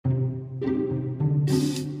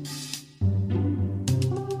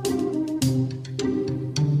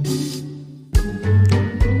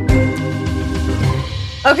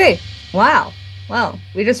Okay. Wow. Well,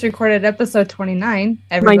 we just recorded episode 29.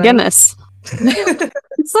 Everybody. My goodness.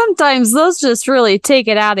 Sometimes those just really take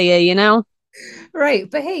it out of you, you know? Right.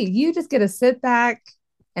 But hey, you just get to sit back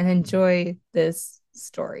and enjoy this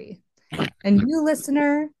story. And you,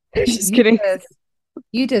 listener, Just kidding.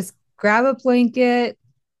 You just grab a blanket,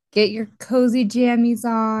 get your cozy jammies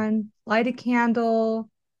on, light a candle,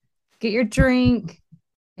 get your drink,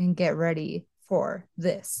 and get ready for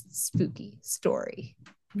this spooky story.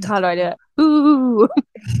 How do I do it? Ooh.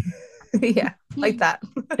 Yeah, like that.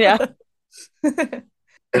 Yeah.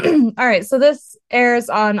 All right. So this airs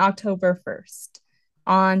on October 1st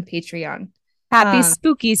on Patreon. Happy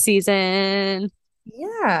spooky season.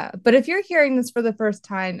 Yeah. But if you're hearing this for the first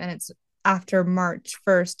time and it's after March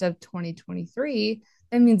 1st of 2023,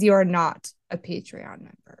 that means you are not a Patreon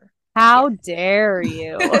member. How dare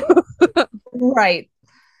you? Right.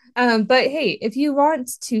 But hey, if you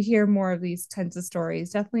want to hear more of these kinds of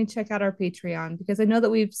stories, definitely check out our Patreon because I know that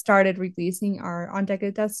we've started releasing our On Deck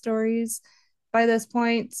of Death stories by this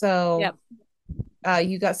point. So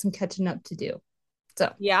you got some catching up to do.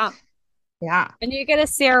 So yeah. Yeah. And you get to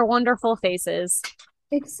see our wonderful faces.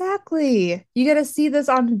 Exactly. You get to see this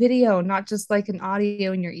on video, not just like an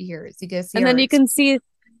audio in your ears. You get to see and then you can see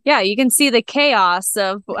the chaos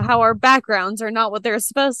of how our backgrounds are not what they're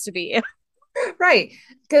supposed to be. Right.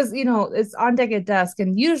 Because, you know, it's on deck at dusk,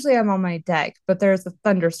 and usually I'm on my deck, but there's a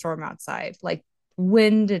thunderstorm outside, like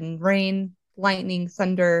wind and rain, lightning,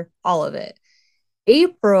 thunder, all of it.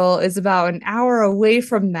 April is about an hour away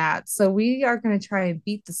from that. So we are going to try and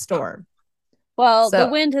beat the storm. Well, the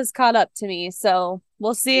wind has caught up to me, so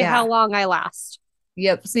we'll see how long I last.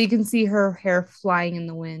 Yep. So you can see her hair flying in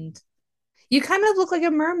the wind. You kind of look like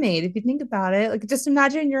a mermaid if you think about it. Like, just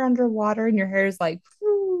imagine you're underwater and your hair is like,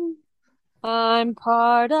 whoo. I'm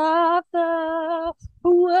part of the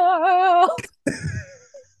world.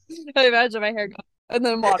 I imagine my hair going and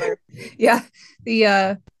then water. Yeah,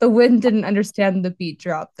 the wind didn't understand the beat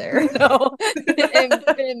drop there. No,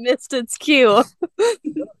 it missed its cue.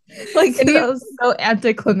 Like, that was so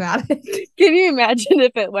anticlimactic. Can you imagine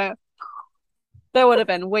if it went? That would have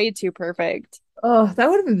been way too perfect. Oh, that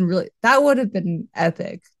would have been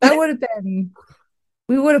epic. That would have been,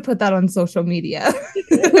 we would have put that on social media.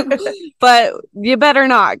 But you better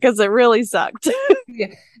not, because it really sucked.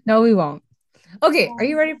 Yeah. No, we won't. Okay, are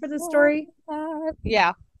you ready for the story?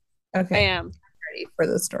 Yeah. Okay. I am ready for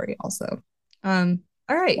the story also. All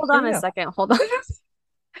right. Hold on a second. Hold on.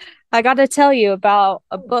 I got to tell you about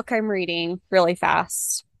a book I'm reading really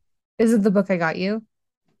fast. Is it the book I got you?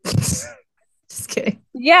 Just kidding.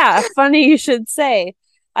 Yeah, funny you should say.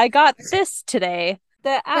 I got this today.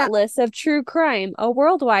 The Atlas of True Crime, a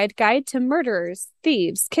worldwide guide to murderers,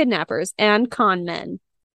 thieves, kidnappers, and con men.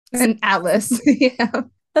 An atlas. Yeah.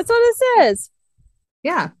 That's what it says.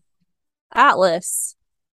 Yeah. Atlas.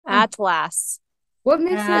 Atlas. What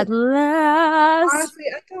makes Atlas? Honestly,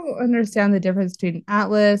 I don't understand the difference between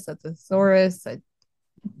atlas, a thesaurus, a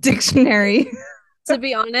dictionary. To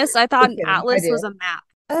be honest, I thought an atlas was a map.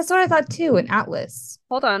 That's what I thought too, an atlas.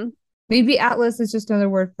 Hold on. Maybe atlas is just another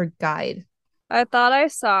word for guide. I thought I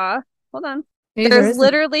saw. Hold on. There's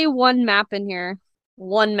literally one map in here.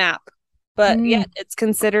 One map. But yet it's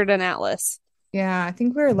considered an atlas. Yeah, I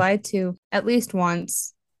think we were lied to at least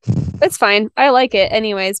once. It's fine. I like it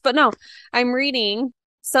anyways. But no, I'm reading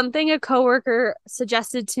something a coworker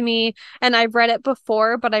suggested to me, and I've read it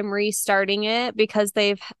before, but I'm restarting it because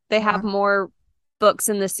they have more books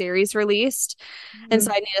in the series released. And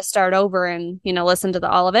so I need to start over and, listen to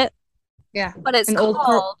all of it. Yeah. But it's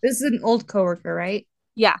this is an old coworker, right?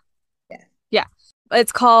 Yeah. Yeah.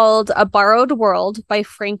 It's called A Borrowed World by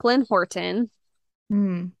Franklin Horton.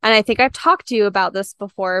 And I think I've talked to you about this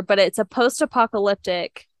before, but it's a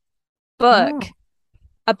post-apocalyptic book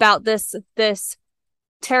about this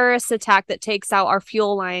terrorist attack that takes out our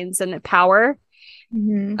fuel lines and power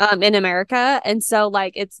in America. And so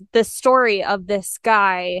it's the story of this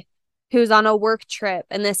guy who's on a work trip,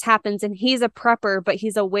 and this happens, and he's a prepper, but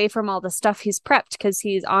he's away from all the stuff he's prepped because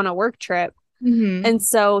he's on a work trip. And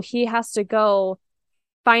so he has to go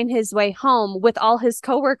find his way home with all his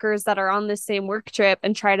coworkers that are on the same work trip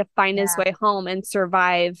and try to find his way home and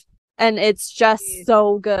survive. And it's just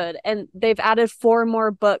so good. And they've added 4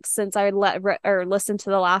 more books since I listened to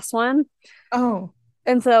the last one. Oh.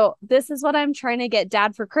 And so this is what I'm trying to get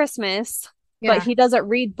Dad for Christmas. But he doesn't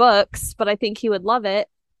read books, but I think he would love it.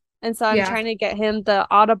 And so I'm trying to get him the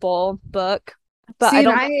Audible book. But see,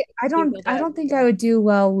 I don't think I would do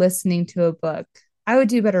well listening to a book. I would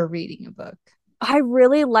do better reading a book. I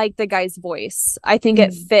really like the guy's voice. I think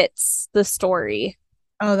it fits the story.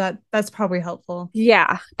 Oh, that's probably helpful.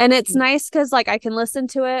 Yeah. And it's nice because like I can listen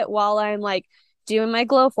to it while I'm like doing my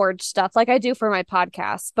Glowforge stuff like I do for my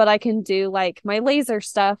podcast, but I can do like my laser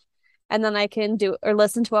stuff and then I can do or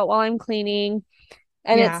listen to it while I'm cleaning.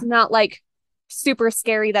 And it's Yeah. not like super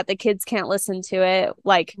scary that the kids can't listen to it.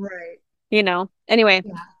 Like, Right. Anyway,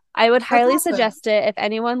 Yeah. I would That's highly awesome. suggest it if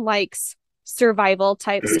anyone likes survival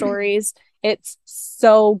type stories. It's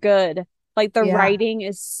so good. Like the Yeah. writing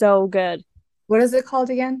is so good. What is it called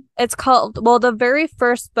again? It's called, well, the very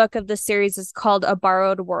first book of the series is called A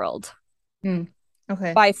Borrowed World Mm.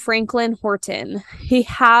 Okay. by Franklin Horton. He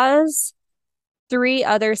has three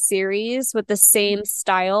other series with the same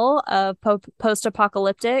style of post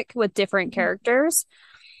apocalyptic with different characters.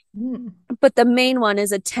 Mm. But the main one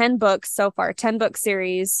is a 10 book so far, 10-book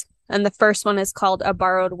series. And the first one is called A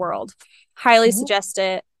Borrowed World. Highly Oh, suggest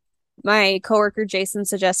it. My coworker Jason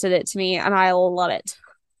suggested it to me, and I love it.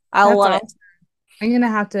 I that's love all. it. I'm gonna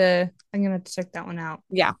have to check that one out.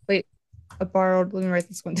 Yeah. Wait, a borrowed. Let me write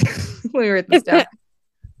this one down. Let me write this down.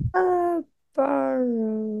 A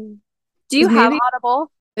borrowed. Do you have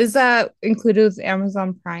Audible? Is that included with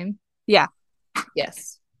Amazon Prime? Yeah.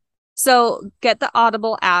 Yes. So get the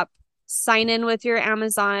Audible app, sign in with your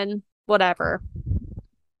Amazon, whatever.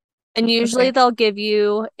 And usually Okay. they'll give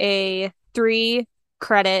you a 3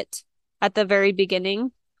 credit at the very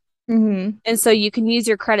beginning. Mm-hmm. And so you can use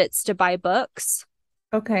your credits to buy books.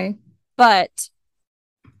 Okay. But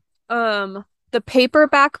the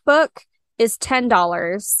paperback book is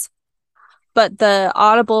 $10, but the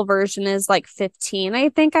Audible version is like 15, I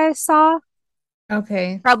think I saw.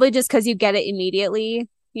 Okay. Probably just because you get it immediately,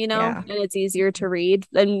 Yeah. and it's easier to read,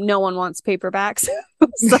 and no one wants paperbacks.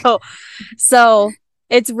 So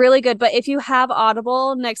it's really good. But if you have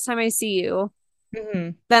Audible, next time I see you, Mm-hmm.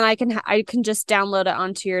 then I can just download it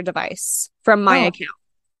onto your device from my Oh, account.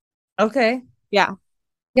 okay. Yeah.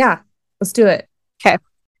 Yeah. Let's do it. Okay.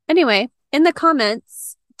 Anyway, in the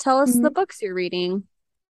comments, tell us the Mhm. books you're reading.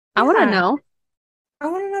 I want to Yeah. know. I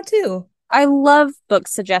want to know too. I love book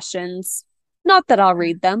suggestions. Not that I'll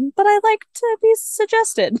read them, but I like to be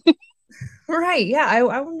suggested. Right. Yeah. I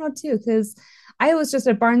want to know too, because I was just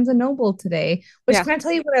at Barnes and Noble today, which Yeah. can I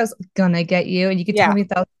tell you what I was gonna get you? And you could tell Yeah. me if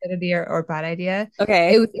that was a good idea or a bad idea.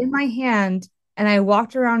 Okay. It was in my hand and I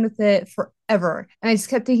walked around with it forever. And I just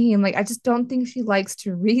kept thinking, I'm like, I just don't think she likes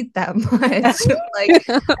to read that much. Like,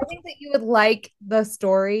 I think that you would like the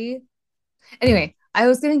story. Anyway, I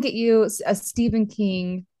was gonna get you a Stephen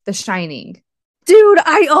King, The Shining. Dude,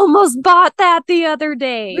 I almost bought that the other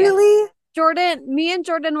day. Really? Me and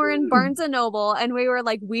Jordan were in Hmm. Barnes and Noble and we were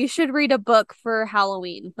like, we should read a book for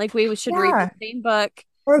Halloween. Like we should read the Yeah. same book.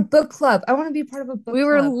 Or a book club. I want to be part of a book We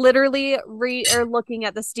were club. literally looking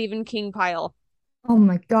at the Stephen King pile. Oh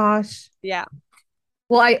my gosh. Yeah.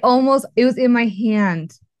 Well, it was in my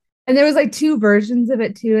hand. And there was like two versions of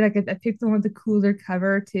it too. And I picked the one with the cooler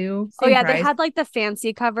cover too. Oh Same yeah, they price. had like the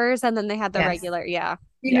fancy covers and then they had the Yes. regular. Yeah.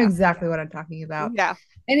 You know Yeah. exactly what I'm talking about. Yeah.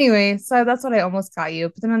 Anyway, so that's what I almost got you.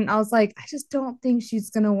 But then I was like, I just don't think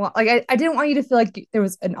she's gonna want like I didn't want you to feel like there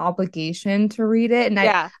was an obligation to read it. And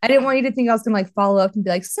Yeah. I didn't want you to think I was gonna like follow up and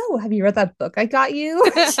be like, so have you read that book I got you?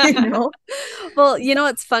 You know? Well,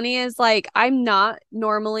 what's funny is like I'm not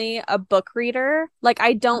normally a book reader. Like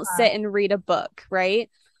I don't sit and read a book, right?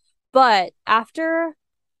 But after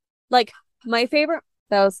like my favorite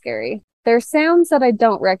that was scary. There's sounds that I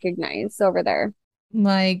don't recognize over there.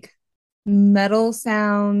 Like metal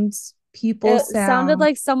sounds, people It sounded sounds.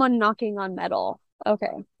 like someone knocking on metal. Okay.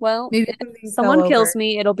 Well, Maybe if something fell someone kills over.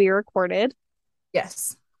 me, it'll be recorded.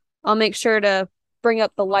 Yes. I'll make sure to bring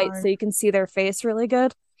up the light so On you can see their face really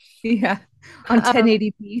good. yeah. On Um,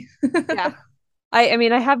 1080p. yeah. I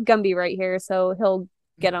mean, I have Gumby right here, so he'll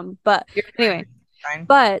get them. But You're anyway, fine. Fine.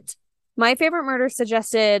 but my favorite murder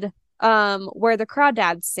suggested Where the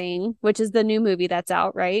Crawdads Sing, which is the new movie that's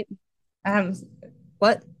out, right? Um,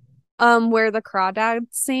 what? Where the Crawdads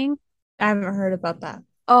Sing. I haven't heard about that.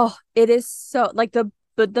 Oh, it is so like the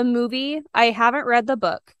movie. I haven't read the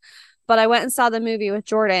book, but I went and saw the movie with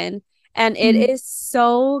Jordan, and it Mhm. is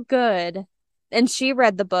so good. And she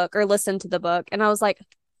read the book or listened to the book, and I was like,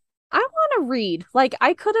 I want to read. Like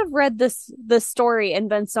I could have read the story and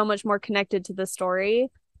been so much more connected to the story.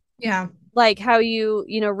 Yeah. Like how you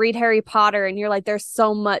read Harry Potter and you're like, there's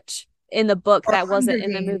so much in the book Or that Hunger wasn't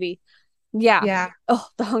in the Games. movie. Yeah. Yeah. Oh,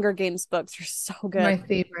 the Hunger Games books are so My good.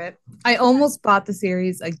 favorite. I almost bought the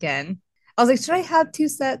series again. I was like, should I have two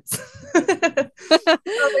sets? I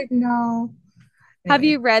was like, no. Have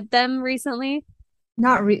Anyway, you read them recently?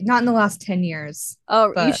 not in the last 10 years, Oh,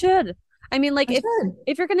 you but should. I mean, like I should.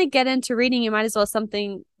 if you're gonna get into reading, you might as well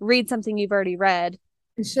read something you've already read.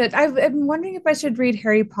 I should. I've been wondering if I should read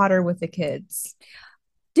Harry Potter with the kids.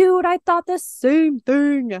 Dude, I thought the same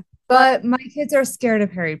thing. But But my kids are scared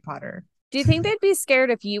of Harry Potter. do you think they'd be scared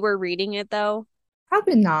if you were reading it though?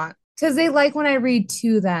 Probably not. Because they like when I read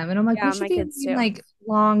to them. And I'm like, we Yeah, should my be kids reading too. like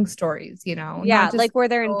long stories, not Yeah, just like where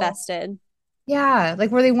they're little, invested. yeah,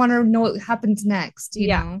 like where they want to know what happens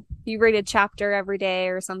Yeah. You read a chapter every day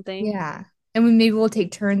or something. Yeah. And maybe we'll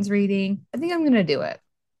take turns reading. I think I'm gonna do it.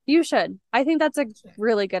 You should. I think that's a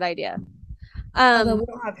really good idea. Although Um, we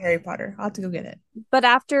don't have Harry Potter. I'll have to go get it. but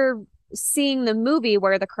after seeing the movie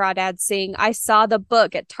where the crawdads sing, I saw the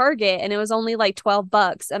book at Target and it was only like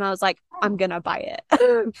 $12 and I was like, I'm Oh, gonna buy it.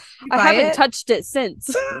 you I buy haven't it? touched it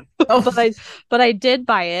since. Oh, But I did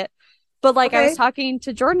buy it. But like I was okay. talking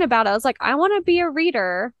to Jordan about it, I was like, I want to be a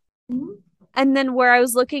reader. Mhm. And then where I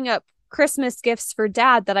was looking up Christmas gifts for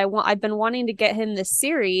dad that I've been wanting to get him this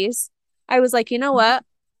series, I was like, you know what?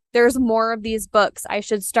 There's more of these books. I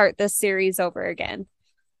should start this series over again.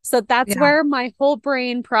 So that's Yeah. where my whole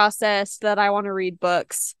brain processed that I want to read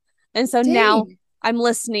books. And so now Dang. I'm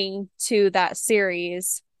listening to that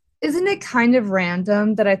series. Isn't it kind of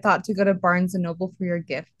random that I thought to go to Barnes and Noble for your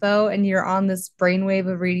gift though, and you're on this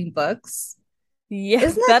brainwave of reading books? Yeah,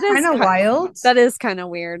 Isn't that kind of wild? that is kind of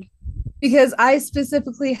weird. Because I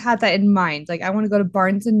specifically had that in mind. Like I want to go to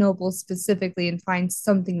Barnes and Noble specifically and find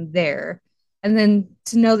something there. And then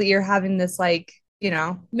to know that you're having this Midlife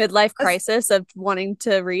that's, crisis of wanting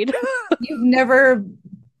to read. you've never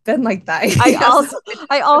been like that. I Yes. also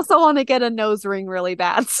I also want to get a nose ring really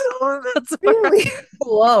bad. So that's Really?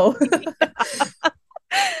 Whoa.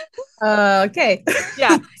 Okay.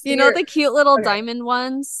 yeah. So You know the cute little okay. diamond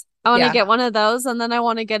ones? I want to Yeah. get one of those and then I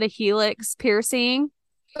want to get a helix piercing.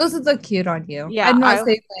 Those would look cute on you. Yeah, I'm not I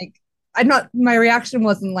saying I'm not, my reaction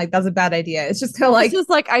wasn't like, that's a bad idea. It's just kind of it's like, just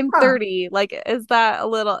like I'm huh. 30. Like, is that a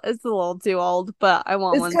little it's a little too old, but I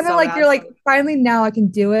want It's one kind of so like bad. you're like, finally now I can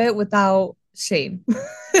do it without shame.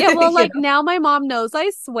 Yeah, well, You like know? now my mom knows I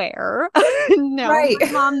swear. Now Right.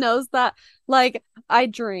 my mom knows that like I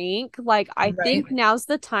drink. Like I Right. think now's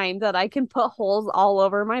the time that I can put holes all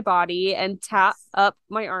over my body and tap Yes. up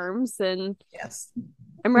my arms and Yes. I'm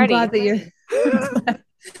I'm ready. glad that you're I'm glad.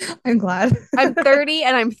 I'm glad. I'm 30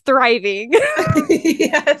 and I'm thriving.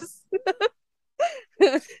 Yes.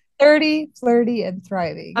 30, flirty, and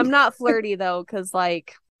thriving. I'm not flirty though, because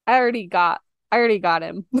like I already got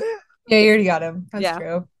him. Yeah, you already got him. That's Yeah.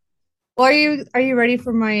 true. Well, are you ready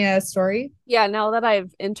for my story? Yeah, now that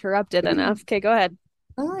I've interrupted enough. Okay, go ahead.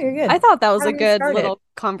 Oh, you're I good. thought that was a Haven't even good started. little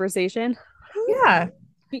conversation. Yeah.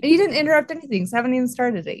 And you didn't interrupt anything, so I haven't even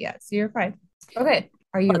started it yet. So you're fine. Okay.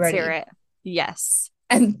 Are you Let's hear ready? it. Yes.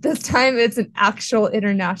 And this time it's an actual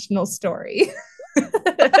international story.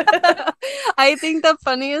 I think the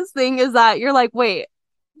funniest thing is that you're like, wait,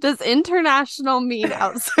 does international mean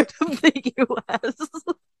outside of the US?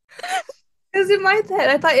 Because in my head,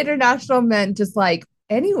 I thought international meant just like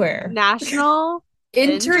anywhere. National,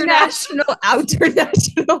 international, International,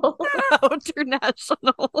 outernational.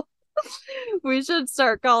 outernational. We should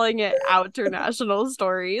start calling it outernational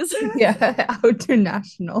stories. Yeah,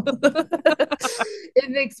 outernational. It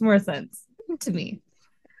makes more sense to me.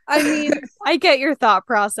 I mean, I get your thought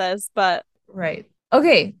process, but Right.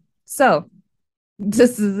 Okay. So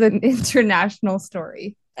this is an international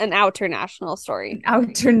story, an outernational story.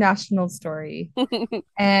 outernational story.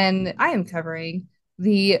 And I am covering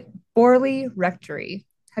the Borley Rectory.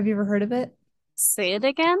 Have you ever heard of it? Say it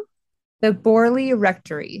again. The Borley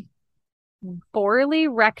Rectory. Borley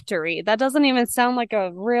Rectory. That doesn't even sound like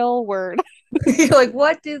a real word. You're like,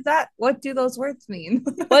 what do those words mean?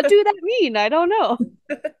 What do that mean? I don't know.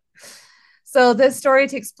 So this story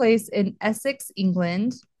takes place in Essex,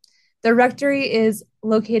 England. The rectory is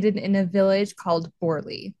located in a village called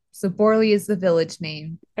Borley. So Borley is the village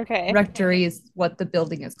name. Okay. Rectory is what the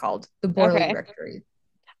building is called, the Borley Okay. Rectory.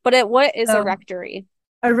 But what is a So rectory?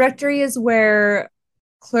 a rectory is where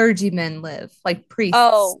clergymen live, like priests.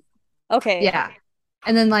 Oh, okay. Yeah.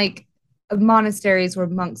 And then like a monastery is where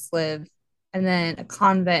monks live. And then a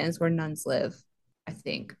convent is where nuns live, I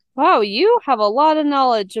think. Wow, you have a lot of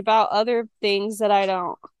knowledge about other things that I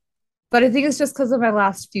don't. But I think it's just because of my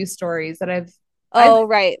last few stories that I've Oh,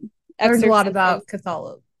 right. learned a lot Exorcism. about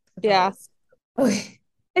Catholicism. Yeah. Okay.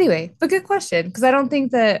 Anyway, but good question because I don't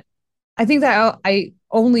think that I think that I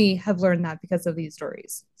only have learned that because of these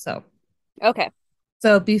stories. Okay.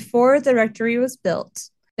 So before the rectory was built,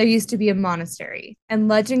 there used to be a monastery, and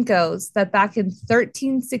legend goes that back in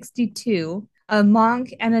 1362, a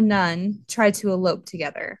monk and a nun tried to elope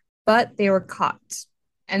together, but they were caught.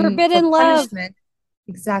 And for Forbidden love. punishment,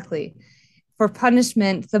 exactly. For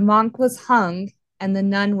punishment, the monk was hung and the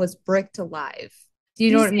nun was bricked alive. Do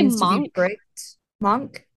you Did know you what it say means to be monk? bricked?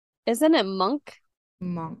 Monk? Isn't it monk?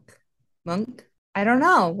 Monk. Monk? I don't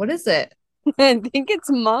know. What is it? I think it's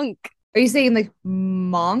monk. Are you saying like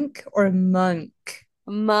monk or monk?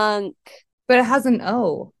 Monk. But it has an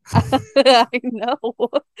O. I know.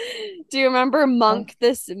 Do you remember Monk.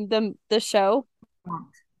 Monk, the show? Monk.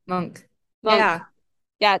 Monk. Monk. Yeah.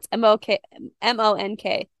 Yeah, it's Monk.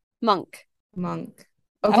 Monk. Monk.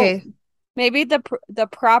 Oh, Okay. maybe the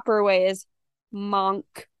proper way is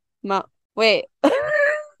monk. Monk. Wait.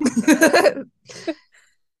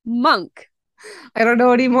 Monk. I don't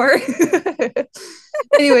know anymore.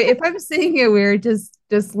 Anyway, if I'm saying it weird, just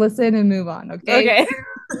listen and move on, okay?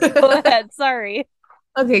 Okay. Go ahead. Sorry.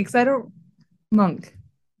 Okay, because I don't monk,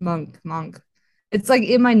 monk. It's like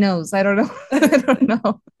in my nose. I don't know. I don't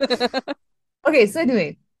know. Okay, so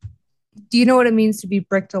anyway, do you know what it means to be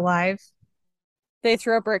bricked alive? They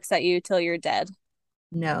throw bricks at you till you're dead.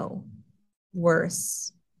 No.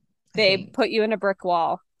 Worse, I They think. put you in a brick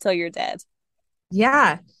wall till you're dead.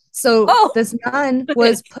 Yeah. So Oh, this nun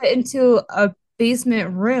was put into a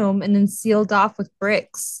basement room and then sealed off with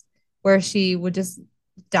bricks where she would just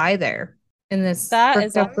die there in this that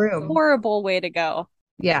is bricked a up room. horrible way to go.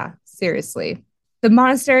 Yeah, seriously. The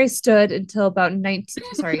monastery stood until about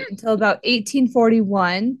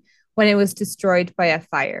 1841 when it was destroyed by a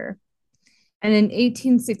fire. And in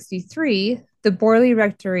 1863, the Borley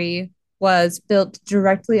Rectory was built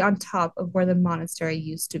directly on top of where the monastery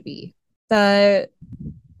used to be. The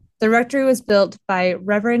the rectory was built by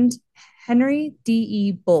Reverend Henry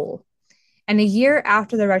D.E. Bull, and a year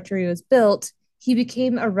after the rectory was built, he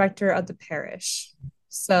became a rector of the parish.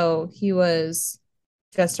 So he was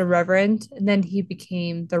just a reverend, and then he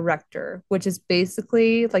became the rector, which is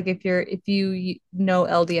basically like if you know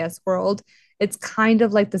LDS world, it's kind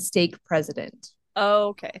of like the stake president. Oh,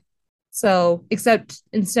 okay. So, except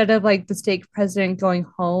instead of like the stake president going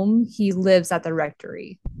home, he lives at the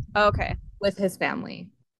rectory Okay. with his family.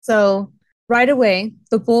 So, right away,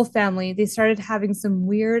 the Bull family, they started having some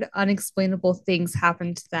weird, unexplainable things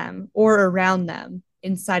happen to them or around them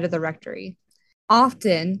inside of the rectory.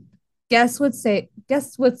 Often, guests would say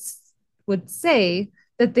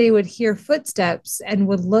that they would hear footsteps and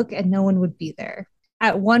would look and no one would be there.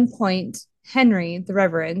 At one point, Henry, the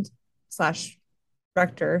Reverend slash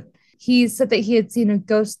rector, he said that he had seen a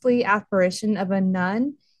ghostly apparition of a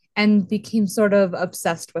nun and became sort of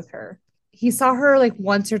obsessed with her. He saw her like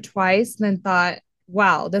once or twice and then thought,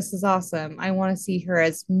 wow, this is awesome. I want to see her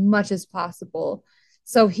as much as possible.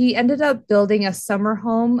 So he ended up building a summer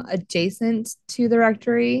home adjacent to the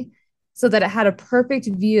rectory so that it had a perfect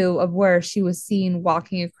view of where she was seen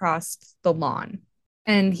walking across the lawn.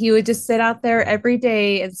 And he would just sit out there every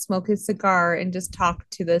day and smoke his cigar and just talk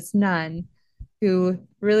to this nun who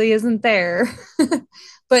really isn't there,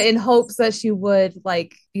 but in hopes that she would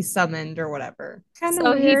like be summoned or whatever. Kind of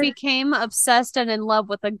So he weird. became obsessed and in love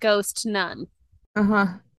with a ghost nun. Uh-huh.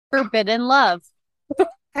 Forbidden love.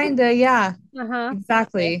 Kinda, yeah. Uh-huh. Okay.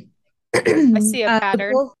 Exactly. I see a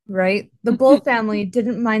pattern. Right. The Bull family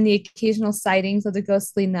didn't mind the occasional sightings of the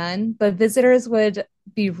ghostly nun, but visitors would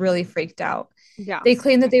be really freaked out. Yeah. They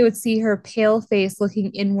claimed that they would see her pale face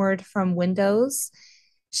looking inward from windows.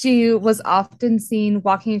 She was often seen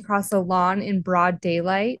walking across the lawn in broad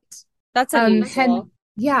daylight. That's unusual.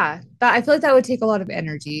 Yeah, that I feel like that would take a lot of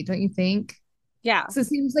energy, don't you think? Yeah. So it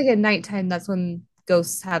seems like at nighttime that's when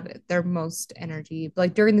ghosts have their most energy. But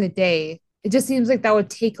like during the day, it just seems like that would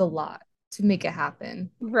take a lot to make it happen.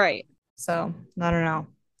 Right. So I don't know.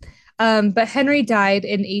 But Henry died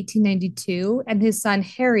in 1892, and his son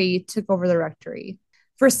Harry took over the rectory.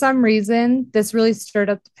 For some reason, this really stirred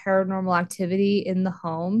up the paranormal activity in the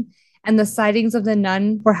home, and the sightings of the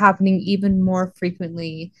nun were happening even more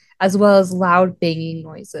frequently, as well as loud banging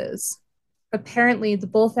noises. Apparently, the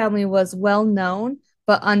Bull family was well known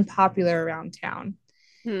but unpopular around town.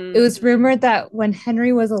 It Hmm. was rumored that when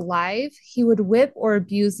Henry was alive, he would whip or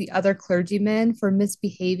abuse the other clergymen for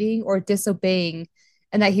misbehaving or disobeying,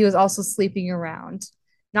 and that he was also sleeping around.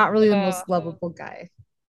 Not really the Uh, most lovable guy.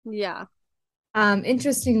 yeah.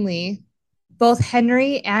 Interestingly, both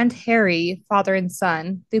Henry and Harry, father and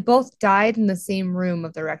son, they both died in the same room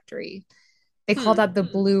of the rectory. They call Hmm. that the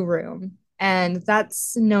Blue Room, and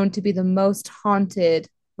that's known to be the most haunted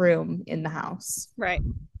room in the house. Right.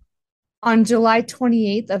 On July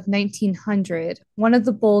 28th of 1900, one of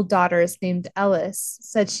the Bull daughters named Ellis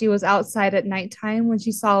said she was outside at nighttime when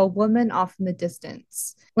she saw a woman off in the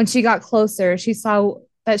distance. When she got closer, she saw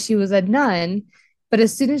that she was a nun, but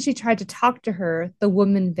as soon as she tried to talk to her, the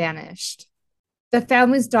woman vanished. The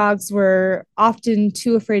family's dogs were often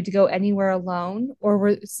too afraid to go anywhere alone or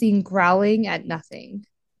were seen growling at nothing.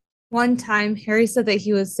 One time, Harry said that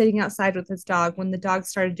he was sitting outside with his dog when the dog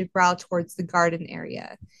started to growl towards the garden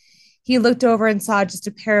area. He looked over and saw just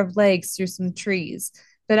a pair of legs through some trees,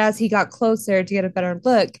 but as he got closer to get a better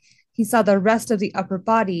look, he saw the rest of the upper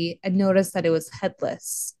body and noticed that it was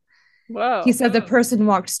headless. Whoa. He said the person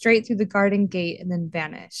walked straight through the garden gate and then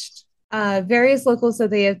vanished. Various locals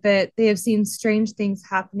said they have seen strange things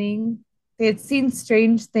happening. They had seen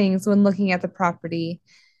strange things when looking at the property.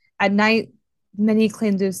 At night, many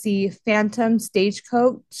claim to see phantom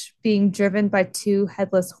stagecoach being driven by two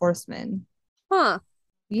headless horsemen. Huh.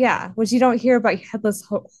 Yeah, which you don't hear about headless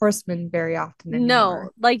horsemen very often anymore. No,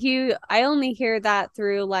 like I only hear that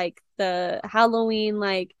through like the Halloween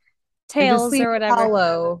like Like the tales or Sleepy whatever.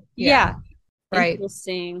 Hollow. Yeah. Right.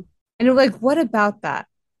 Interesting. And you're like, what about that?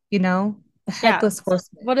 You know, the Yeah. headless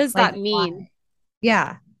horseman. What does Like, that mean? why?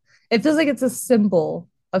 Yeah. It feels like it's a symbol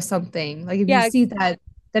of something. Like if you Yeah. see that,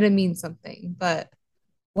 then it means something. But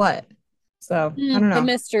what? So I don't The know.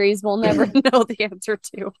 mysteries we'll never know the answer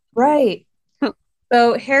to. Right.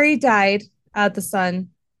 So Harry died, the son.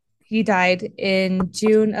 He died in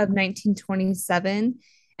June of 1927.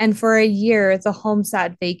 And for a year, the home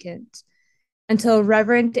sat vacant until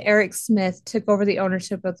Reverend Eric Smith took over the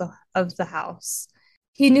ownership of the house.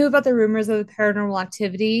 He knew about the rumors of the paranormal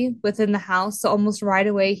activity within the house, so almost right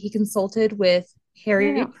away he consulted with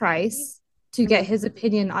Harry Price to get his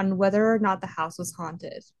opinion on whether or not the house was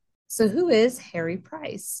haunted. So who is Harry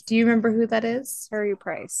Price? Do you remember who that is? Harry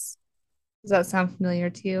Price. Does that sound familiar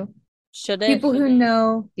to you? Should it? People who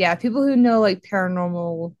know, yeah, people who know like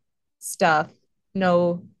paranormal stuff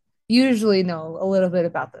usually know a little bit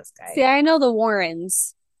about this guy. See, I know the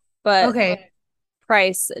Warrens, but okay,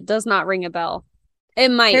 Price does not ring a bell. It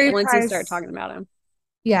might Harry once Price, you start talking about him.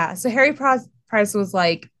 Yeah, so Harry Price was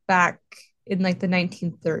like back in like the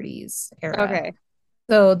 1930s era. Okay.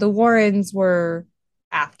 So the Warrens were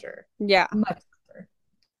after. Yeah. Much after.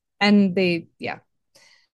 And yeah.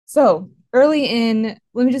 So let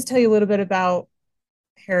me just tell you a little bit about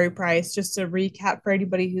Harry Price, just to recap for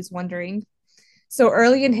anybody who's wondering. So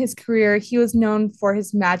early in his career, he was known for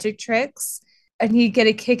his magic tricks, and he'd get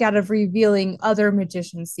a kick out of revealing other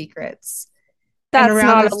magicians' secrets. That's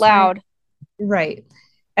not allowed. Right.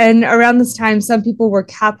 And around this time, some people were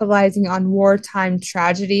capitalizing on wartime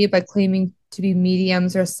tragedy by claiming to be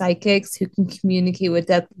mediums or psychics who can communicate with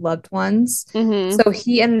dead loved ones. Mm-hmm. So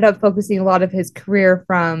he ended up focusing a lot of his career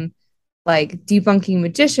from like debunking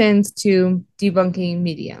magicians to debunking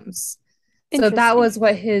mediums. So that was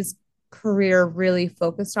what his career really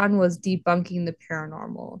focused on, was debunking the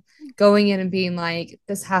paranormal, going in and being like,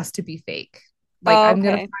 this has to be fake. Like I'm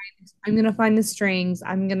gonna find the strings,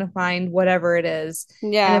 I'm gonna find whatever it is.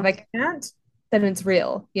 Yeah. And if I can't, then it's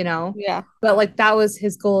real, you know? Yeah. But like that was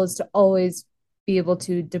his goal, is to always be able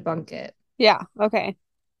to debunk it. Yeah. Okay.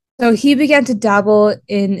 So he began to dabble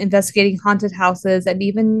in investigating haunted houses and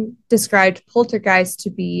even described poltergeists to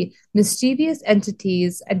be mischievous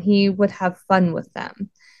entities, and he would have fun with them.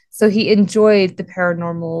 So he enjoyed the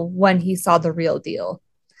paranormal when he saw the real deal.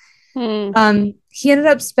 He ended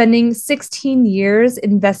up spending 16 years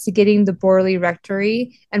investigating the Borley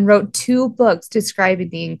Rectory and wrote 2 books describing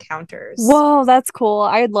the encounters. Whoa, that's cool.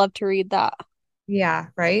 I'd love to read that. Yeah,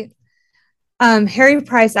 right? Harry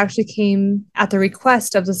Price actually came at the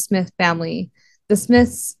request of the Smith family. The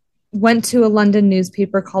Smiths went to a London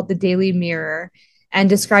newspaper called the Daily Mirror and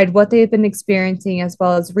described what they had been experiencing, as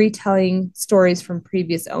well as retelling stories from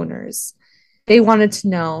previous owners. They wanted to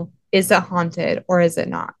know, is it haunted or is it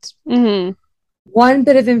not? Mm-hmm. One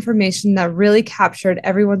bit of information that really captured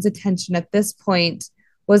everyone's attention at this point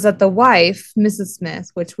was that the wife, Mrs. Smith,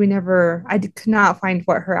 which I could not find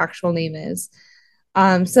what her actual name is,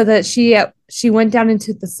 so that she went down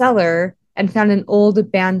into the cellar and found an old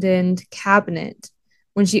abandoned cabinet.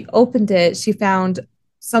 When she opened it, she found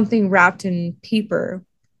something wrapped in paper.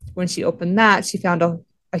 When she opened that, she found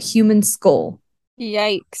a human skull.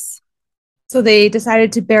 Yikes. So they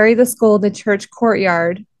decided to bury the skull in the church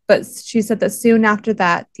courtyard, but she said that soon after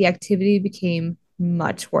that, the activity became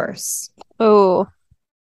much worse. Oh.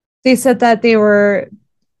 They said that they were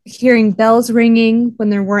hearing bells ringing when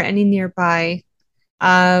there weren't any nearby.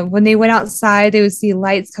 When they went outside, they would see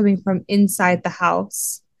lights coming from inside the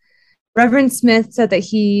house. Reverend Smith said that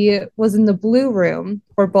he was in the blue room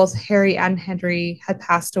where both Harry and Henry had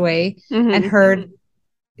passed away, and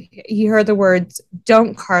he heard the words,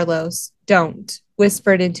 "Don't, Carlos, don't,"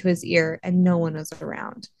 whispered into his ear, and no one was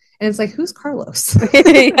around. And it's like, who's Carlos?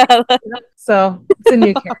 Yeah. So it's a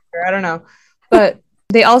new character. I don't know. But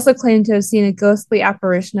they also claimed to have seen a ghostly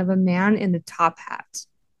apparition of a man in a top hat.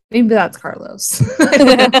 Maybe that's Carlos. I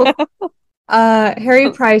don't know.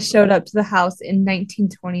 Harry Price showed up to the house in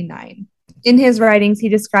 1929. In his writings, he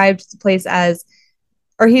described the place as,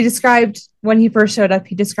 or he described when he first showed up,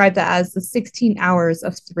 he described that as the 16 hours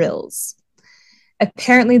of thrills.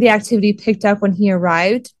 Apparently, the activity picked up when he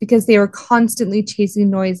arrived because they were constantly chasing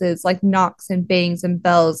noises like knocks and bangs and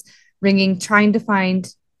bells ringing, trying to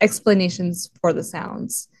find explanations for the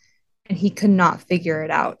sounds. And he could not figure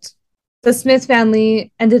it out. The Smith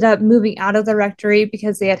family ended up moving out of the rectory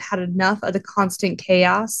because they had had enough of the constant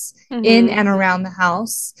chaos in and around the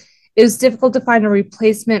house. It was difficult to find a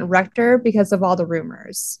replacement rector because of all the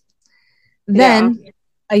rumors. Then,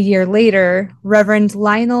 a year later, Reverend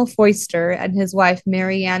Lionel Foister and his wife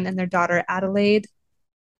Marianne and their daughter Adelaide,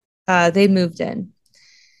 they moved in.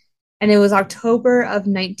 And it was October of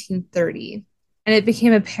 1930. And it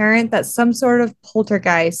became apparent that some sort of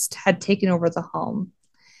poltergeist had taken over the home.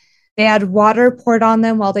 They had water poured on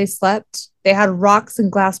them while they slept. They had rocks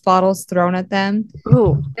and glass bottles thrown at them.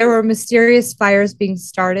 Ooh. There were mysterious fires being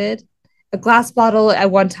started. A glass bottle at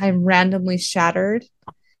one time randomly shattered.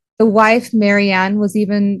 The wife, Marianne, was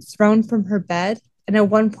even thrown from her bed. And at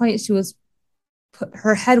one point,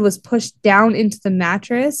 her head was pushed down into the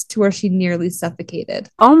mattress to where she nearly suffocated.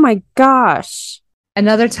 Oh my gosh.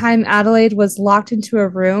 Another time, Adelaide was locked into a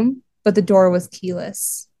room, but the door was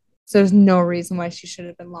keyless. So there's no reason why she should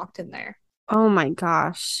have been locked in there. Oh my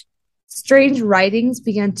gosh. Strange writings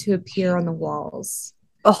began to appear on the walls.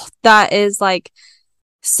 Oh, that is like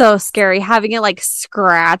so scary. Having it like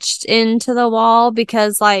scratched into the wall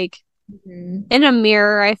because like in a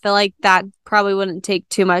mirror, I feel like that probably wouldn't take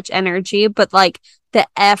too much energy, but like the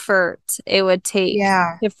effort it would take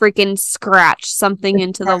to freaking scratch something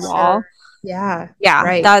into the wall. Yeah. Yeah.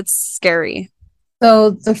 Right. That's scary.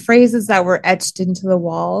 So the phrases that were etched into the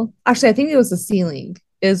wall, actually, I think it was the ceiling,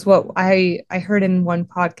 is what I heard in one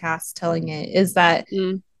podcast telling it, is that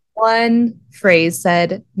one phrase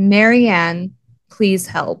said, Marianne, please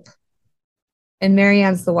help. And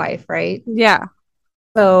Marianne's the wife, right? Yeah.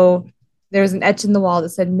 So there was an etch in the wall that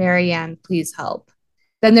said, Marianne, please help.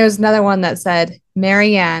 Then there's another one that said,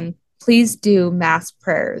 Marianne, please do mass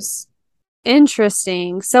prayers.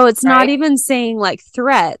 Interesting. So it's not even saying like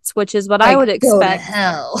threats, which is what I would expect. Go to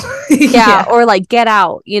hell. Yeah, or like get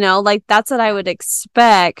out, like that's what I would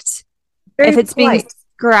expect. Very if it's polite. Being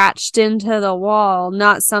scratched into the wall,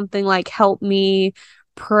 not something like help me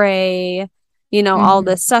pray, all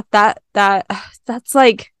this stuff that's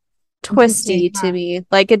like twisty to me.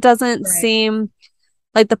 Like it doesn't seem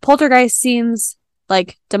like the poltergeist seems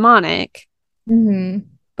like demonic,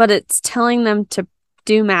 but it's telling them to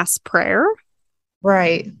do mass prayer,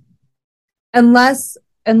 right? Unless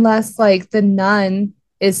like the nun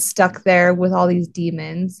is stuck there with all these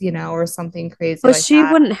demons, or something crazy. But like she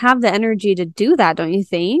wouldn't have the energy to do that, don't you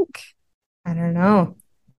think? I don't know.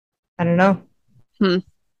 I don't know.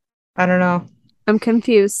 I'm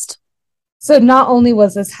confused. So not only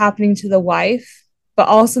was this happening to the wife, but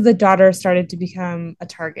also the daughter started to become a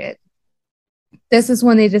target. This is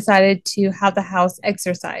when they decided to have the house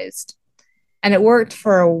exorcised. And it worked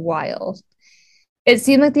for a while. It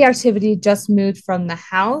seemed like the activity just moved from the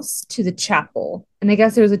house to the chapel. And I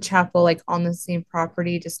guess there was a chapel like on the same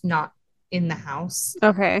property, just not in the house.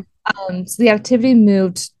 Okay. So the activity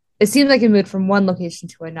moved, it seemed like it moved from one location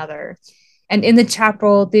to another. And in the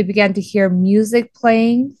chapel, they began to hear music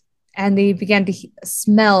playing and they began to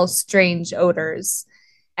smell strange odors.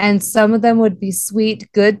 And some of them would be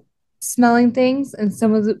sweet, good smelling things. And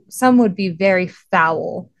some would be very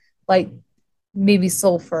foul, like maybe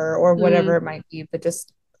sulfur or whatever it might be, but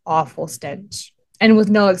just awful stench. And with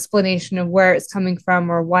no explanation of where it's coming from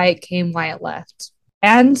or why it came, why it left.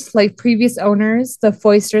 And like previous owners, the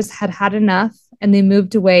Foisters had had enough and they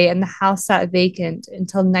moved away and the house sat vacant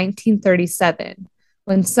until 1937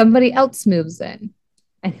 when somebody else moves in.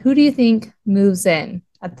 And who do you think moves in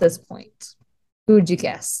at this point? Who would you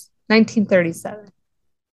guess? 1937.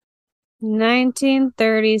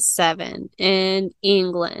 1937 in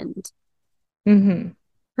England.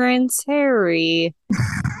 Prince Harry.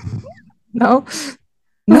 No.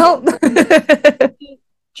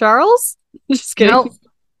 Charles? Just kidding. Nope.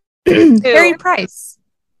 Harry Price.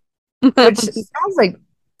 Which sounds like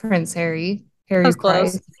Prince Harry. Harry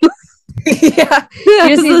Price. Yeah.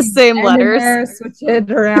 It's the same letters. There, switch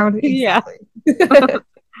it around. Exactly. Yeah.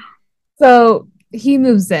 So he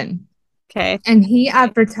moves in. Okay. And he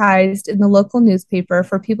advertised in the local newspaper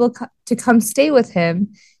for people to come stay with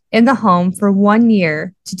him in the home for 1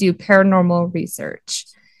 year to do paranormal research.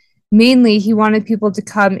 Mainly, he wanted people to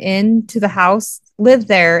come into the house, live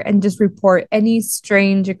there, and just report any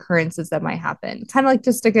strange occurrences that might happen. Kind of like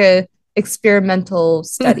just like a experimental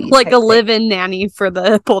study. Like a live-in nanny for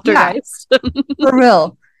the poltergeist. Yeah, for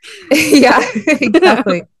real. Yeah,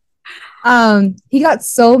 exactly. He got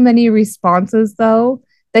so many responses though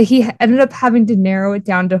that he ended up having to narrow it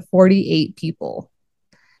down to 48 people.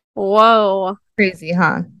 Whoa. Crazy,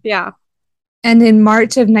 huh? Yeah. And in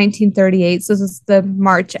March of 1938, so this is the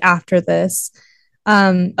March after this,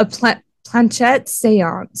 a planchette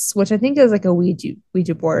seance, which I think is like a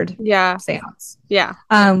Ouija board seance,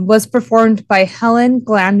 was performed by Helen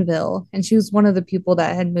Glanville, and she was one of the people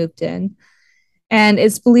that had moved in. And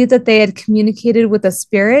it's believed that they had communicated with a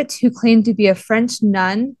spirit who claimed to be a French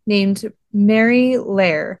nun named Marie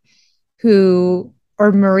Laire,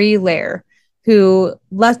 Marie Laire, who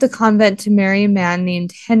left the convent to marry a man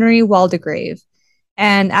named Henry Waldegrave.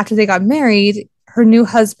 And after they got married, her new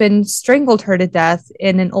husband strangled her to death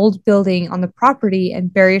in an old building on the property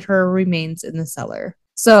and buried her remains in the cellar.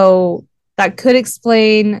 So that could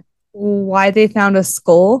explain why they found a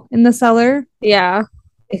skull in the cellar. Yeah.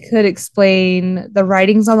 It could explain the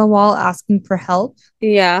writings on the wall asking for help.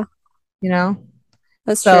 Yeah. You know?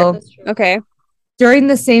 That's true. Okay. During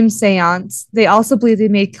the same seance, they also believe they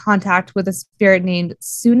made contact with a spirit named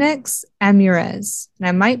Sunex Amures. And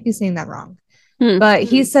I might be saying that wrong. But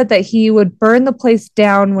he said that he would burn the place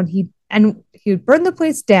down and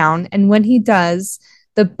when he does,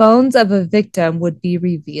 the bones of a victim would be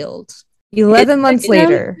revealed. 11 months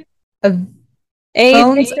later, bones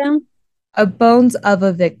of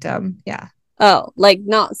a victim. Yeah. Oh, like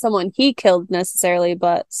not someone he killed necessarily,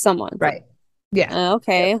 but someone. Right. Yeah.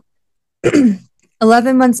 Okay.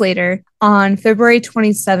 11 months later, on February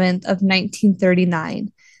 27th of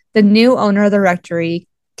 1939, the new owner of the rectory,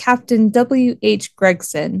 Captain W.H.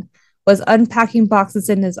 Gregson, was unpacking boxes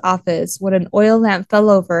in his office when an oil lamp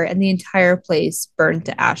fell over and the entire place burned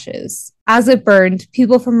to ashes. As it burned,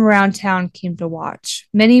 people from around town came to watch.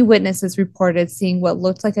 Many witnesses reported seeing what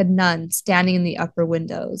looked like a nun standing in the upper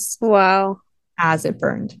windows. Wow. As it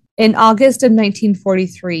burned. In August of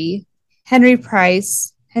 1943, Harry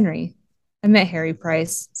Price,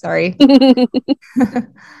 sorry.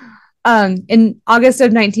 In August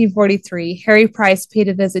of 1943, Harry Price paid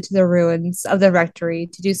a visit to the ruins of the rectory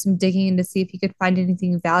to do some digging to see if he could find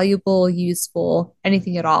anything valuable, useful,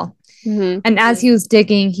 anything at all. Mm-hmm. And as he was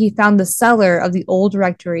digging, he found the cellar of the old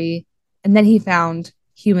rectory, and then he found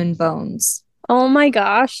human bones. Oh my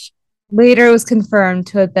gosh. Later, it was confirmed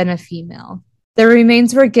to have been a female. The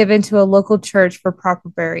remains were given to a local church for proper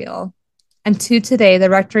burial. And to today, the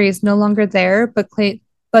rectory is no longer there, but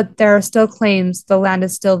there are still claims the land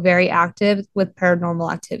is still very active with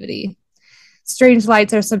paranormal activity. Strange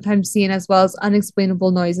lights are sometimes seen, as well as unexplainable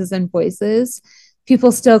noises and voices.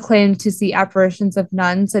 People still claim to see apparitions of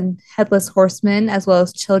nuns and headless horsemen, as well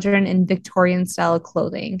as children in Victorian-style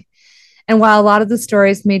clothing. And while a lot of the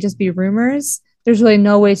stories may just be rumors, there's really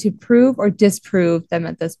no way to prove or disprove them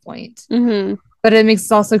at this point. Mm-hmm. But it makes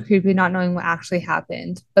it also creepy not knowing what actually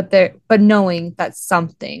happened, but knowing that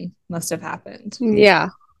something must have happened. Yeah.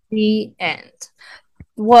 The end.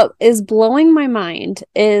 What is blowing my mind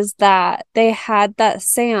is that they had that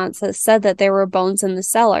seance that said that there were bones in the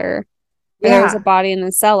cellar. Yeah. There was a body in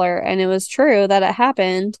the cellar, and it was true that it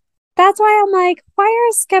happened. That's why I'm like, why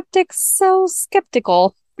are skeptics so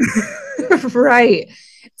skeptical? Right.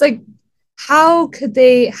 It's like, how?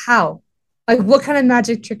 Like, what kind of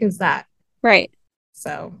magic trick is that? Right.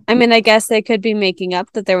 So, I mean, I guess they could be making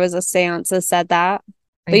up that there was a seance that said that.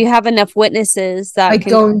 But you have enough witnesses that like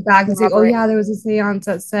going back and saying, oh yeah, there was a seance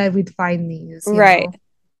that said we'd find these. Right. Know?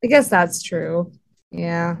 I guess that's true.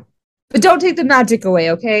 Yeah. But don't take the magic away,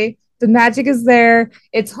 okay? The magic is there.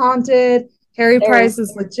 It's haunted. Harry Price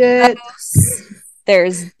is legit.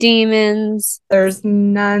 There's demons. There's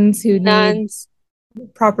nuns who need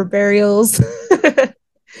proper burials.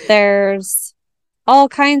 There's all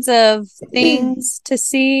kinds of things to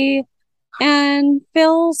see and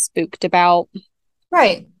feel spooked about.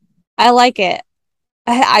 Right. I like it.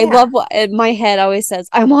 I love what in my head always says,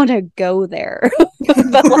 I want to go there.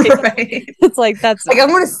 But like, right. It's like, that's like, I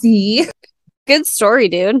want to see. Good story,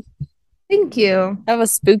 dude. Thank you. That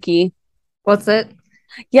was spooky. What's it?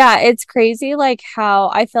 Yeah, it's crazy like how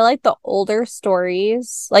I feel like the older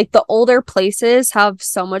stories, like the older places have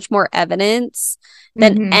so much more evidence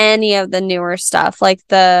than any of the newer stuff. Like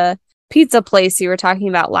the pizza place you were talking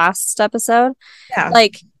about last episode. Yeah.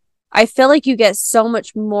 Like I feel like you get so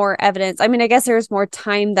much more evidence. I mean, I guess there's more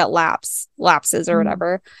time that lapses or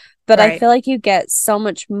whatever, but right. I feel like you get so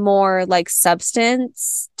much more like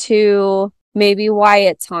substance to maybe why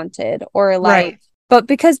it's haunted or like, right. But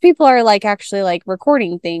because people are like actually like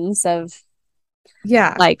recording things of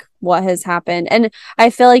like what has happened. And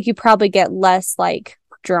I feel like you probably get less like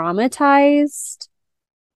dramatized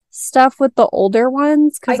stuff with the older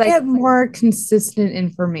ones I get more consistent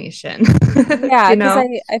information. Yeah, because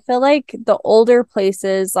I feel like the older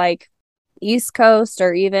places like East Coast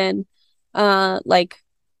or even like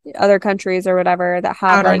other countries or whatever that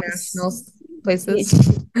have outer like national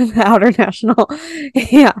places. outer national.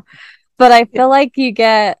 Yeah. But I feel like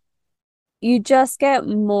you just get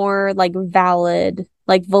more like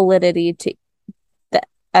validity to the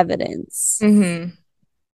evidence. Mm-hmm.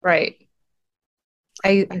 Right.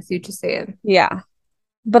 I see what you're saying. Yeah.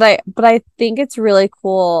 But I think it's really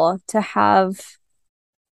cool to have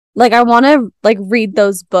like I want to like read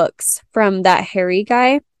those books from that Harry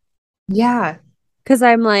guy. Yeah. Because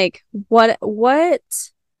I'm like, what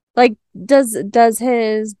like does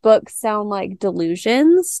his book sound like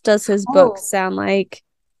delusions? Does his book sound like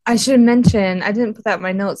I should mention, I didn't put that in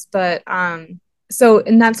my notes, but so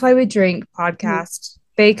and that's why we drink podcast.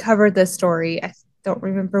 They covered this story. I don't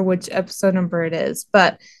remember which episode number it is,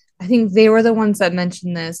 but I think they were the ones that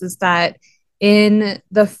mentioned this, is that in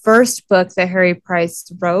the first book that Harry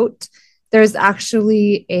Price wrote, there's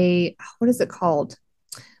actually a, what is it called?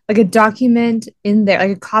 Like a document in there,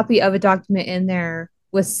 like a copy of a document in there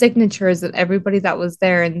with signatures of everybody that was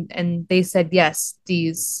there, and they said yes,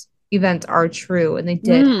 these events are true and they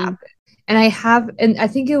did happen. And I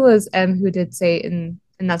think it was M who did say and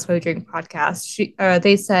that's why we drink podcast.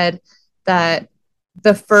 They said that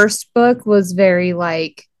the first book was very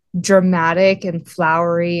like dramatic and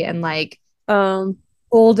flowery and like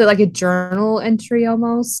told it like a journal entry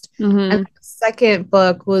almost. And the second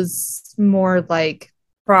book was more like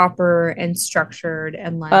proper and structured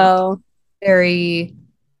and like very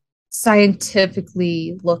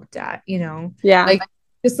scientifically looked at, Yeah. Like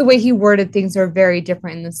just the way he worded things are very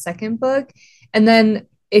different in the second book. And then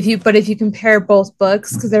if you compare both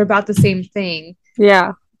books, because they're about the same thing.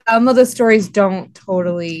 Yeah. Some of the stories they're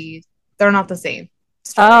not the same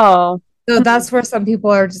story. Oh. So that's where some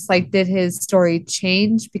people are just like, did his story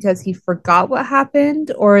change because he forgot what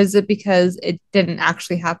happened? Or is it because it didn't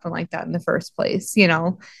actually happen like that in the first place?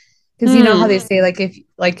 Because you know how they say, like, if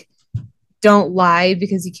like, don't lie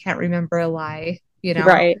because you can't remember a lie,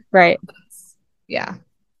 Right. Yeah.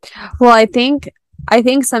 Well, I think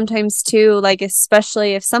sometimes too, like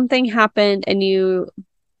especially if something happened and you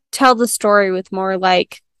tell the story with more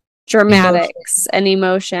like dramatics and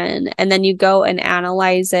emotion, and then you go and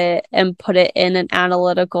analyze it and put it in an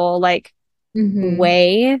analytical like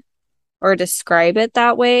way or describe it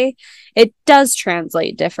that way, it does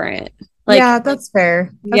translate different. Like, yeah, that's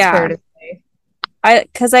fair. That's fair to say.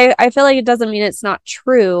 I feel like it doesn't mean it's not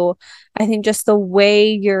true. I think just the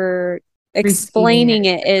way you're explaining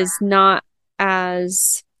it is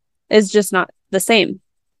just not the same.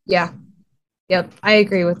 Yeah. Yep. I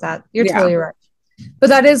agree with that. You're totally right. But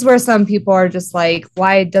that is where some people are just like,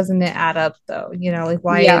 why doesn't it add up though? Like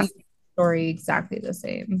why is the story exactly the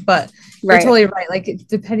same? But you're totally right. Like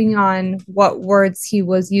depending on what words he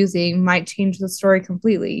was using might change the story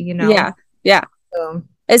completely, Yeah. So.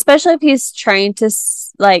 Especially if he's trying to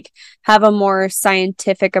like have a more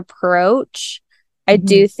scientific approach. I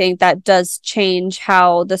do think that does change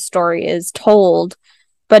how the story is told,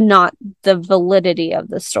 but not the validity of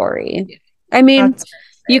the story. Yeah. I mean,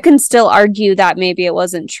 you can still argue that maybe it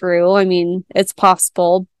wasn't true. I mean, it's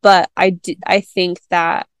possible, but I think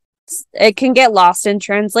that it can get lost in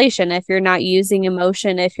translation if you're not using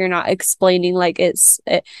emotion, if you're not explaining like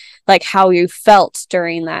like how you felt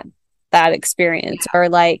during that experience, or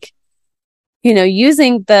like,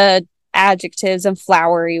 using the adjectives and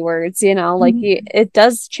flowery words, like it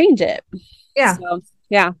does change it. Yeah. So,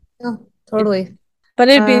 yeah. Totally. But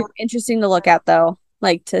it'd be interesting to look at though,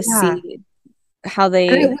 like to see how they.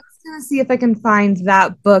 I was gonna see if I can find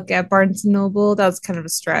that book at Barnes and Noble. That was kind of a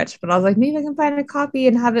stretch, but I was like, maybe I can find a copy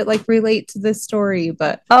and have it like relate to this story.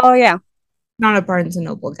 But not at Barnes and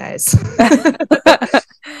Noble, guys.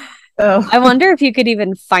 So I wonder if you could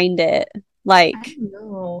even find it. Like,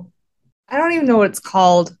 I don't even know what it's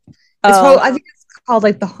called. I think it's called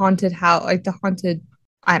like the haunted house, like the haunted.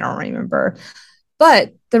 I don't remember.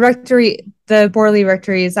 But the Borley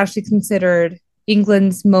Rectory, is actually considered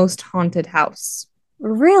England's most haunted house.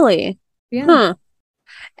 Really? Yeah. Huh.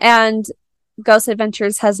 And Ghost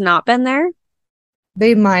Adventures has not been there?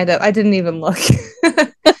 They might have. I didn't even look.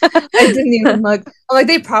 I'm like,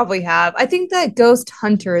 they probably have. I think that Ghost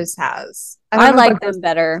Hunters has. I like them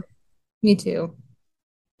better. Me too.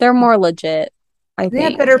 They're more legit. They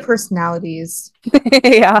have better personalities.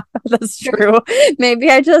 Yeah, that's true. Maybe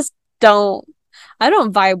I just don't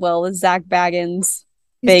vibe well with Zach Bagans.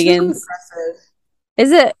 Bagans.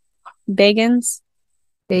 Is it Bagans?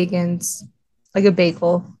 Bagans. Like a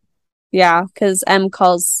bagel. Yeah, because M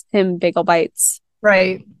calls him Bagel Bites.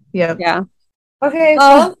 Right. Yep. Yeah. Okay.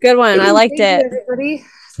 Oh, Well, good one. I liked it. Everybody.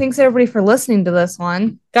 Thanks everybody for listening to this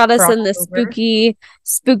one. Got us in the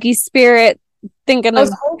spooky spirit, thinking of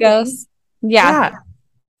ghosts. Yeah.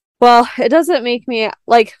 Well, it doesn't make me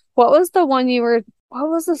like, what was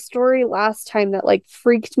the story last time that like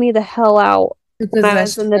freaked me the hell out when I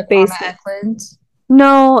was in the basement?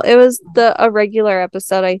 No, it was a regular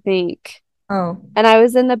episode, I think. Oh. And I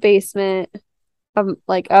was in the basement. Was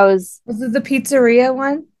it the pizzeria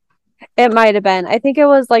one? It might have been. I think it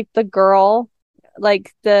was like the girl,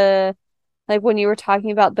 like when you were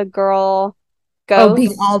talking about the girl ghost. Oh,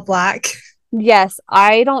 being all black. Yes,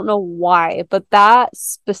 I don't know why, but that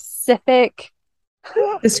specific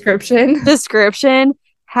description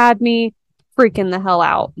had me freaking the hell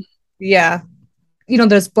out. Yeah.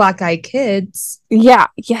 There's black-eyed kids. Yeah,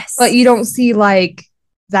 yes. But you don't see like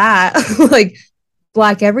that, like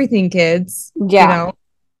black everything kids. Yeah.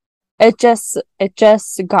 It just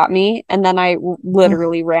got me, and then I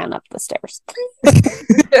literally ran up the stairs.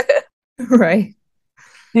 Right.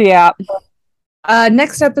 Yeah.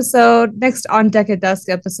 Next On Deck at Dusk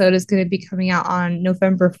episode is going to be coming out on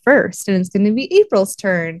November 1st, and it's going to be April's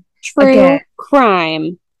turn. True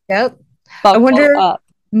crime. Yep. I wonder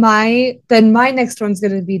my next one's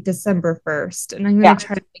going to be December 1st, and I'm going to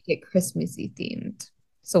try to make it Christmassy themed.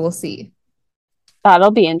 So we'll see. That'll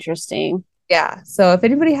be interesting. Yeah. So if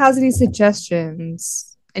anybody has any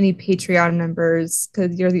suggestions, any Patreon members,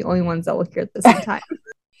 because you're the only ones that will hear this in time.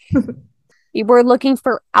 We're looking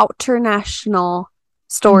for outernational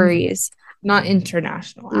stories. Not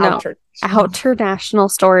international. No,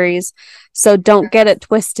 outernational stories. So don't get it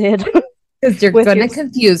twisted. Because you're going to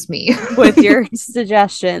confuse me with your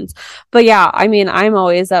suggestions. But yeah, I mean, I'm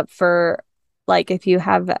always up for, like, if you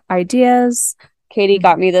have ideas. Katie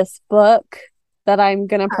got me this book that I'm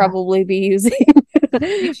going to probably be using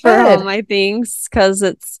for all my things, because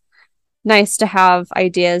it's nice to have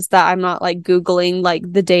ideas that I'm not like Googling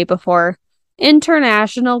like the day before.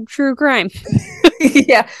 International true crime.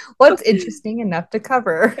 Yeah. What's interesting enough to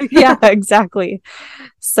cover? Yeah, exactly.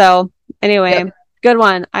 So anyway, good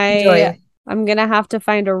one. I'm gonna have to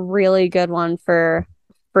find a really good one for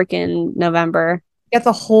freaking November. Get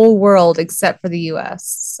the whole world except for the US.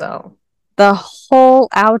 So the whole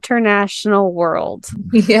outernational world.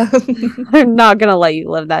 Yeah. I'm not gonna let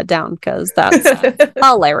you live that down, because that's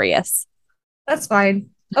hilarious. That's fine.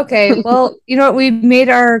 Okay, well, you know what? We made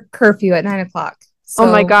our curfew at 9:00. So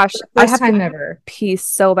oh my gosh, I have to ever pee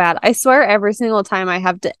so bad. I swear, every single time I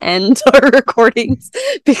have to end our recordings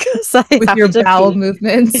because I with have your to bowel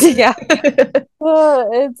movements. Yeah.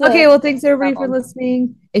 Okay, well, thanks everybody for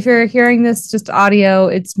listening. If you're hearing this just audio,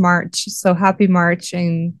 it's March, so happy March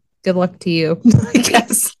and good luck to you, I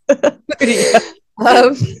guess. Yeah.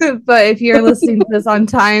 But if you're listening to this on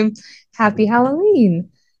time, happy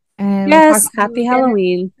Halloween. And yes, happy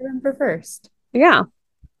Halloween. November 1st. Yeah.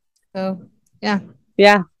 So, yeah.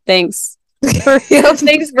 Yeah. Thanks.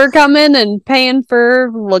 Thanks for coming and paying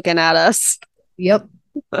for looking at us. Yep.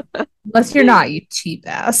 Unless you're not, you cheap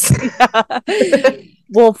ass.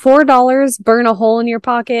 Will $4 burn a hole in your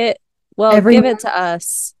pocket? Well, give it to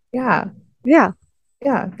us. Yeah. Yeah.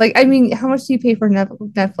 Yeah. Like, I mean, how much do you pay for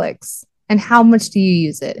Netflix? And how much do you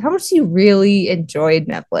use it? How much do you really enjoy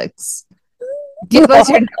Netflix? Give us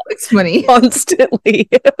your Netflix money. Constantly.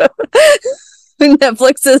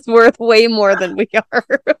 Netflix is worth way more than we are.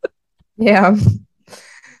 Yeah.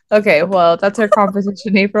 Okay, well, that's our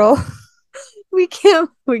competition, April. We can't.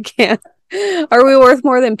 Are we worth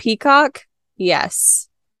more than Peacock? Yes.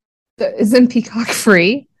 Isn't Peacock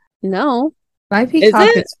free? No. My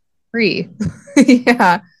Peacock is free.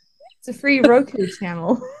 Yeah. It's a free Roku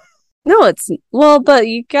channel. No, but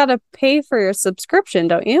you gotta pay for your subscription,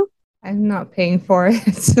 don't you? I'm not paying for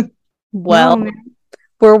it. Well, no,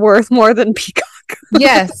 we're worth more than Peacock.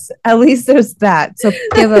 Yes, at least there's that. So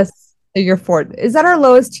give us your $4. Is that our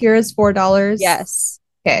lowest tier is $4? Yes.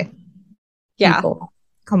 Okay. Yeah. People,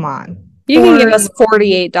 come on. You can give us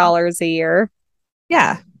 $48 a year.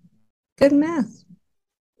 Yeah. Good math.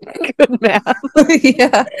 Good math.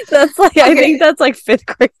 Yeah. That's like, okay. I think that's like 5th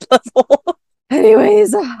grade level.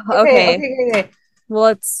 Anyways. Okay. Well,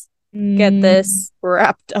 let's get this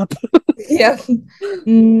wrapped up. Yeah.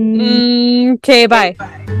 Okay, bye.